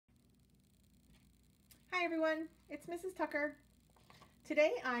Hi everyone, it's Mrs. Tucker.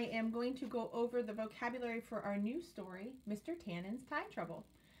 Today I am going to go over the vocabulary for our new story, Mr. Tanen's Tie Trouble.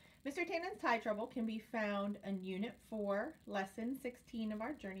 Mr. Tanen's Tie Trouble can be found in Unit 4, Lesson 16 of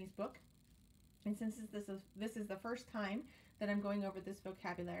our Journeys book. And since this is the first time that I'm going over this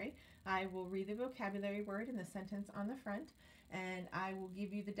vocabulary, I will read the vocabulary word and the sentence on the front, and I will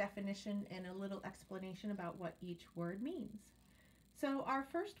give you the definition and a little explanation about what each word means. So our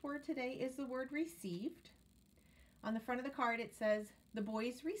first word today is the word received. On the front of the card it says, the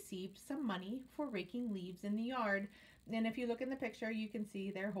boys received some money for raking leaves in the yard. And if you look in the picture, you can see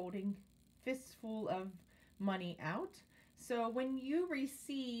they're holding fistful of money out. So when you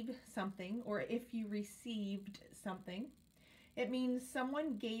receive something, or if you received something, it means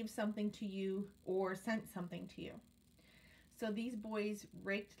someone gave something to you or sent something to you. So these boys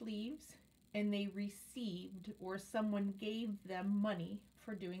raked leaves and they received, or someone gave them money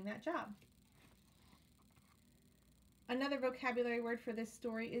for doing that job. Another vocabulary word for this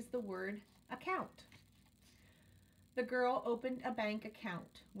story is the word account. The girl opened a bank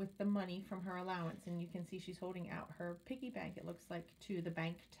account with the money from her allowance, and you can see she's holding out her piggy bank, it looks like, to the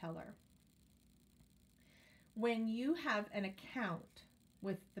bank teller. When you have an account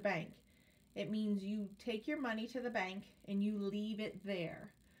with the bank, it means you take your money to the bank and you leave it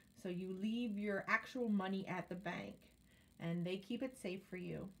there. So you leave your actual money at the bank and they keep it safe for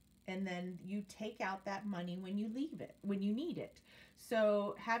you. And then you take out that money when you leave it, when you need it.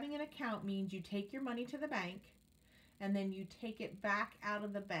 So having an account means you take your money to the bank and then you take it back out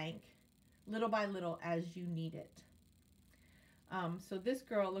of the bank little by little as you need it. So this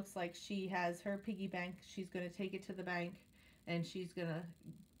girl looks like she has her piggy bank. She's going to take it to the bank and she's going to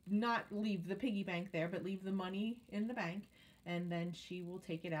not leave the piggy bank there, but leave the money in the bank, and then she will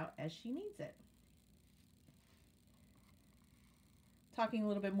take it out as she needs it. Talking a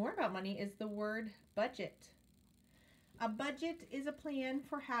little bit more about money is the word budget. A budget is a plan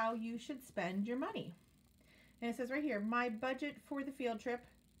for how you should spend your money. And it says right here, my budget for the field trip,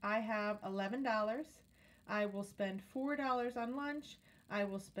 I have $11. I will spend $4 on lunch. I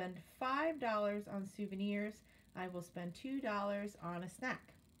will spend $5 on souvenirs. I will spend $2 on a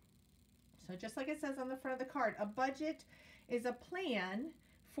snack. So just like it says on the front of the card, a budget is a plan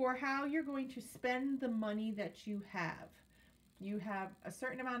for how you're going to spend the money that you have. You have a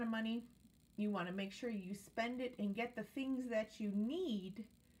certain amount of money. You want to make sure you spend it and get the things that you need,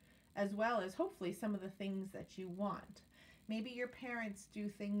 as well as hopefully some of the things that you want. Maybe your parents do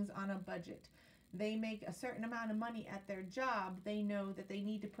things on a budget. They make a certain amount of money at their job. They know that they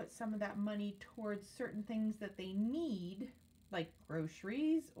need to put some of that money towards certain things that they need, like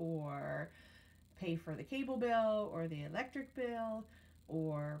groceries, or pay for the cable bill or the electric bill,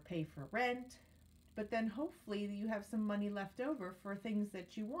 or pay for rent. But then hopefully you have some money left over for things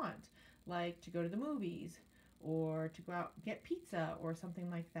that you want, like to go to the movies or to go out and get pizza or something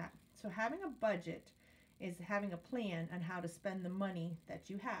like that. So having a budget is having a plan on how to spend the money that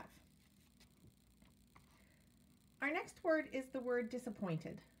you have. Our next word is the word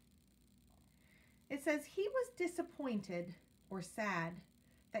disappointed. It says he was disappointed or sad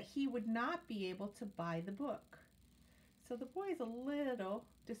that he would not be able to buy the book. So the boy is a little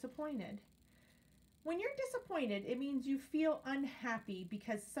disappointed. When you're disappointed, it means you feel unhappy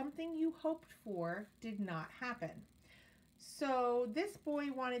because something you hoped for did not happen. So this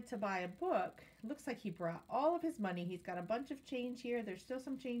boy wanted to buy a book. It looks like he brought all of his money. He's got a bunch of change here. There's still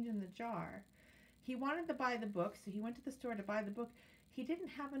some change in the jar. He wanted to buy the book, so he went to the store to buy the book. He didn't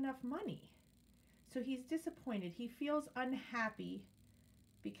have enough money. So he's disappointed. He feels unhappy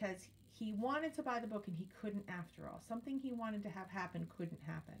because he wanted to buy the book and he couldn't after all. Something he wanted to have happen couldn't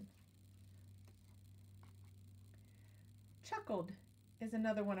happen. Chuckled is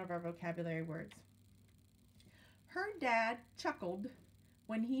another one of our vocabulary words. Her dad chuckled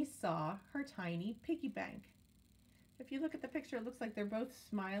when he saw her tiny piggy bank. If you look at the picture, it looks like they're both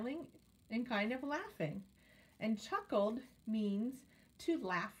smiling and kind of laughing. And chuckled means to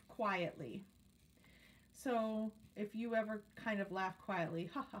laugh quietly. So if you ever kind of laugh quietly,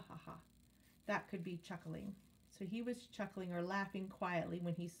 ha ha ha ha, that could be chuckling. So he was chuckling or laughing quietly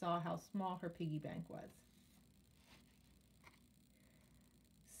when he saw how small her piggy bank was.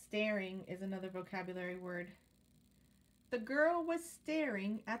 Staring is another vocabulary word. The girl was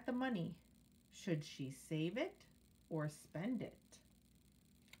staring at the money. Should she save it or spend it?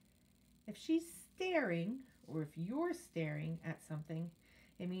 If she's staring, or if you're staring at something,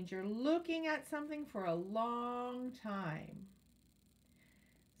 it means you're looking at something for a long time.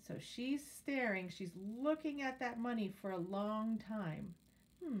 So she's staring, she's looking at that money for a long time.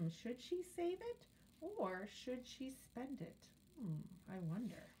 Should she save it or should she spend it? I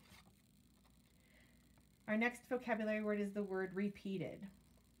wonder. Our next vocabulary word is the word repeated.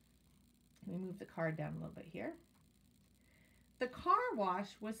 Let me move the card down a little bit here. The car wash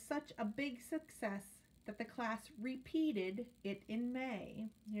was such a big success that the class repeated it in May.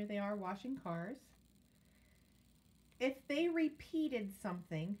 Here they are washing cars. If they repeated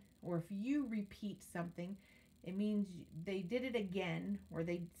something, or if you repeat something, it means they did it again, or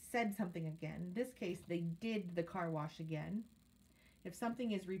they said something again. In this case, they did the car wash again. If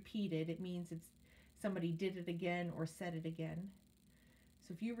something is repeated, it means it's somebody did it again or said it again.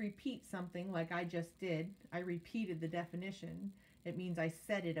 So if you repeat something like I just did, I repeated the definition, it means I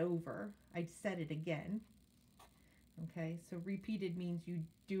said it over. I said it again. Okay, so repeated means you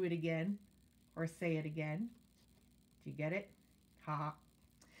do it again or say it again. Do you get it? Ha ha.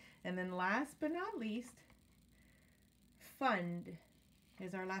 And then last but not least, fund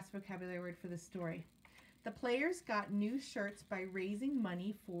is our last vocabulary word for the story. The players got new shirts by raising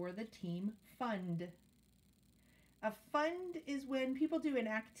money for the team fund. A fund is when people do an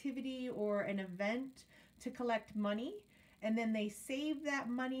activity or an event to collect money, and then they save that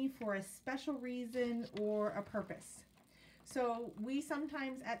money for a special reason or a purpose. So we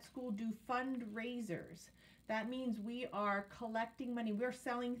sometimes at school do fundraisers. That means we are collecting money. We're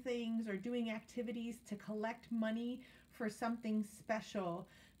selling things or doing activities to collect money for something special,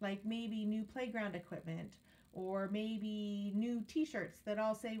 like maybe new playground equipment, or maybe new t-shirts that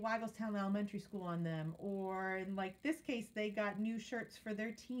all say Wagglestown Elementary School on them, or in like this case, they got new shirts for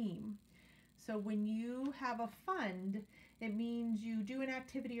their team. So when you have a fund, it means you do an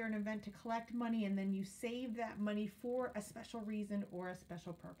activity or an event to collect money, and then you save that money for a special reason or a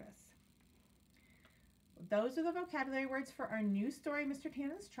special purpose. Those are the vocabulary words for our new story, Mr.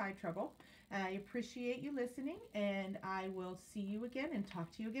 Tanen's Try Trouble. I appreciate you listening, and I will see you again and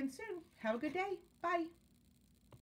talk to you again soon. Have a good day. Bye.